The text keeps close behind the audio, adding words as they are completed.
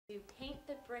Paint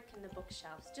the brick in the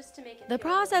bookshelves just to make it. The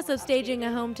process of staging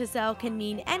a home to sell can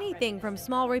mean anything from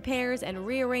small repairs and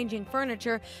rearranging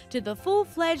furniture to the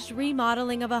full-fledged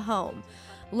remodeling of a home.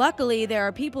 Luckily, there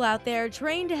are people out there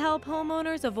trained to help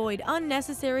homeowners avoid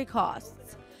unnecessary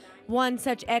costs. One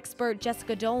such expert,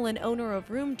 Jessica Dolan, owner of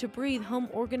Room to Breathe Home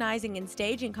Organizing and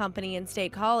Staging Company in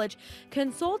State College,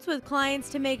 consults with clients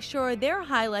to make sure they're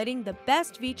highlighting the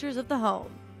best features of the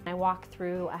home. I walk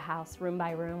through a house room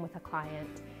by room with a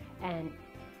client and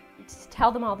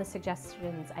tell them all the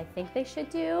suggestions I think they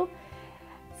should do.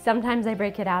 Sometimes I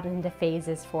break it out into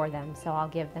phases for them, so I'll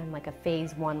give them like a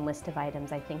phase 1 list of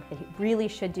items I think they really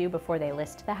should do before they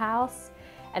list the house,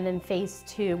 and then phase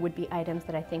 2 would be items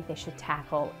that I think they should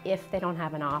tackle if they don't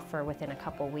have an offer within a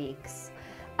couple weeks.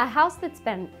 A house that's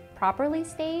been properly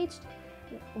staged,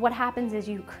 what happens is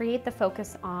you create the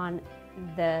focus on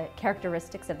the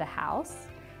characteristics of the house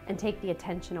and take the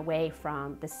attention away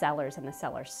from the sellers and the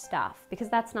seller's stuff, because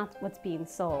that's not what's being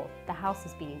sold. The house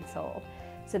is being sold.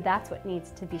 So that's what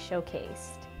needs to be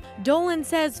showcased. Dolan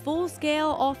says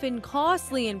full-scale, often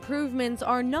costly improvements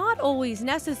are not always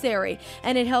necessary,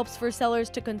 and it helps for sellers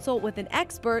to consult with an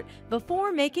expert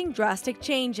before making drastic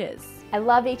changes. I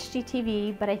love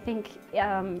HGTV, but I think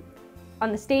on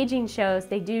the staging shows,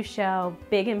 they do show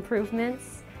big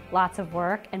improvements, lots of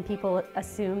work, and people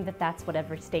assume that that's what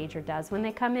every stager does when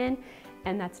they come in,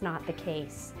 and that's not the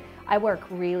case. I work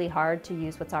really hard to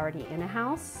use what's already in a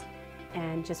house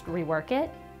and just rework it,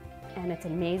 and it's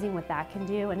amazing what that can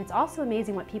do, and it's also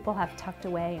amazing what people have tucked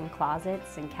away in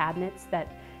closets and cabinets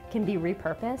that can be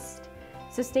repurposed.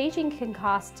 So staging can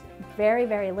cost very,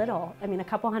 very little. I mean, a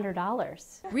couple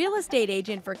 $100. Real estate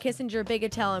agent for Kissinger,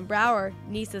 Bigatel, and Brower,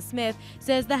 Nyssa Smith,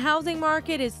 says the housing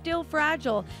market is still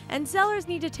fragile and sellers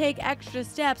need to take extra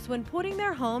steps when putting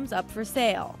their homes up for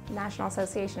sale. The National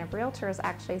Association of Realtors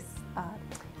actually,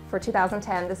 for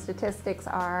 2010, the statistics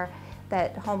are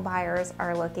that home buyers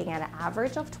are looking at an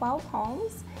average of 12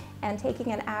 homes and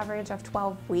taking an average of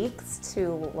 12 weeks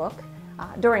to look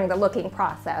during the looking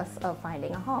process of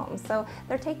finding a home. So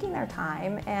they're taking their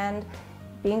time and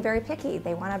being very picky.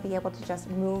 They want to be able to just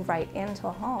move right into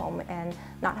a home and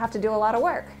not have to do a lot of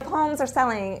work. Homes are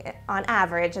selling on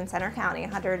average in Center County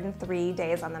 103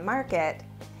 days on the market,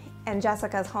 and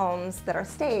Jessica's homes that are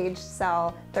staged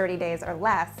sell 30 days or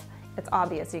less. It's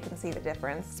obvious, you can see the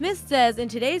difference. Smith says in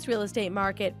today's real estate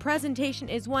market, presentation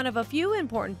is one of a few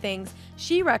important things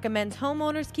she recommends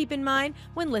homeowners keep in mind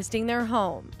when listing their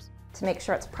homes. To make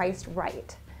sure it's priced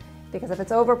right, because if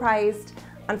it's overpriced,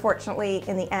 unfortunately,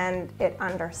 in the end, it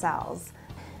undersells.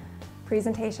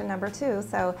 Presentation number 2,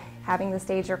 so having the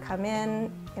stager come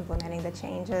in, implementing the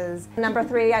changes. Number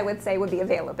 3, I would say, would be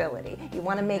availability. You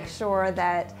want to make sure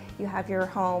that you have your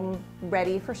home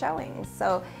ready for showings.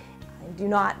 So do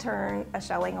not turn a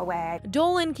showing away.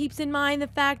 Dolan keeps in mind the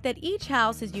fact that each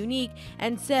house is unique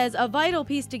and says a vital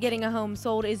piece to getting a home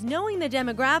sold is knowing the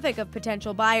demographic of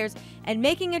potential buyers and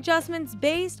making adjustments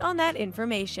based on that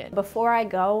information. Before I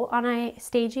go on a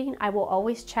staging, I will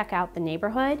always check out the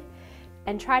neighborhood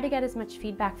and try to get as much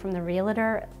feedback from the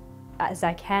realtor as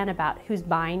I can about who's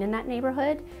buying in that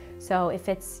neighborhood. So if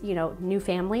it's, new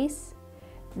families,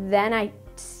 then I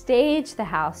stage the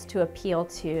house to appeal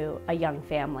to a young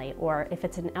family, or if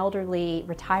it's an elderly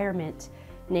retirement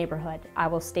neighborhood, I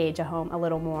will stage a home a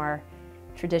little more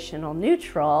traditional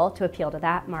neutral to appeal to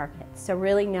that market. So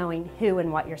really knowing who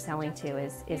and what you're selling to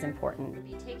is important.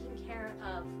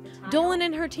 Dolan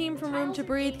and her team from Room to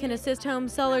Breathe can assist home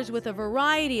sellers with a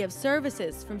variety of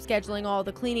services, from scheduling all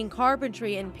the cleaning,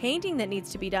 carpentry, and painting that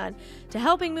needs to be done, to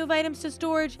helping move items to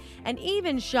storage, and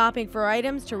even shopping for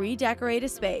items to redecorate a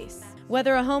space.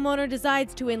 Whether a homeowner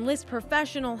decides to enlist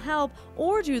professional help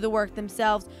or do the work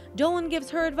themselves, Dolan gives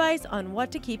her advice on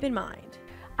what to keep in mind.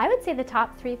 I would say the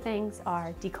top 3 things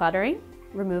are decluttering,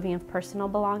 removing of personal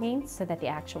belongings so that the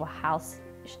actual house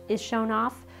is shown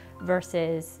off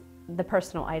versus the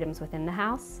personal items within the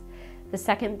house. The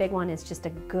second big one is just a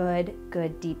good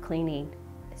deep cleaning.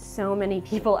 So many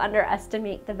people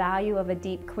underestimate the value of a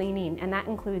deep cleaning, and that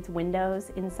includes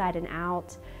windows inside and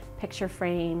out, picture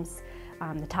frames,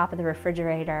 the top of the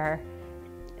refrigerator,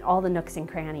 all the nooks and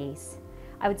crannies.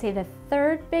 I would say the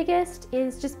third biggest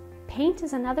is just paint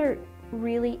is another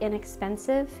really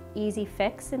inexpensive, easy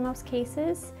fix in most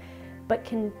cases, but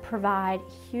can provide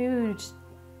huge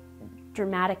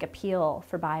dramatic appeal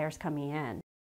for buyers coming in.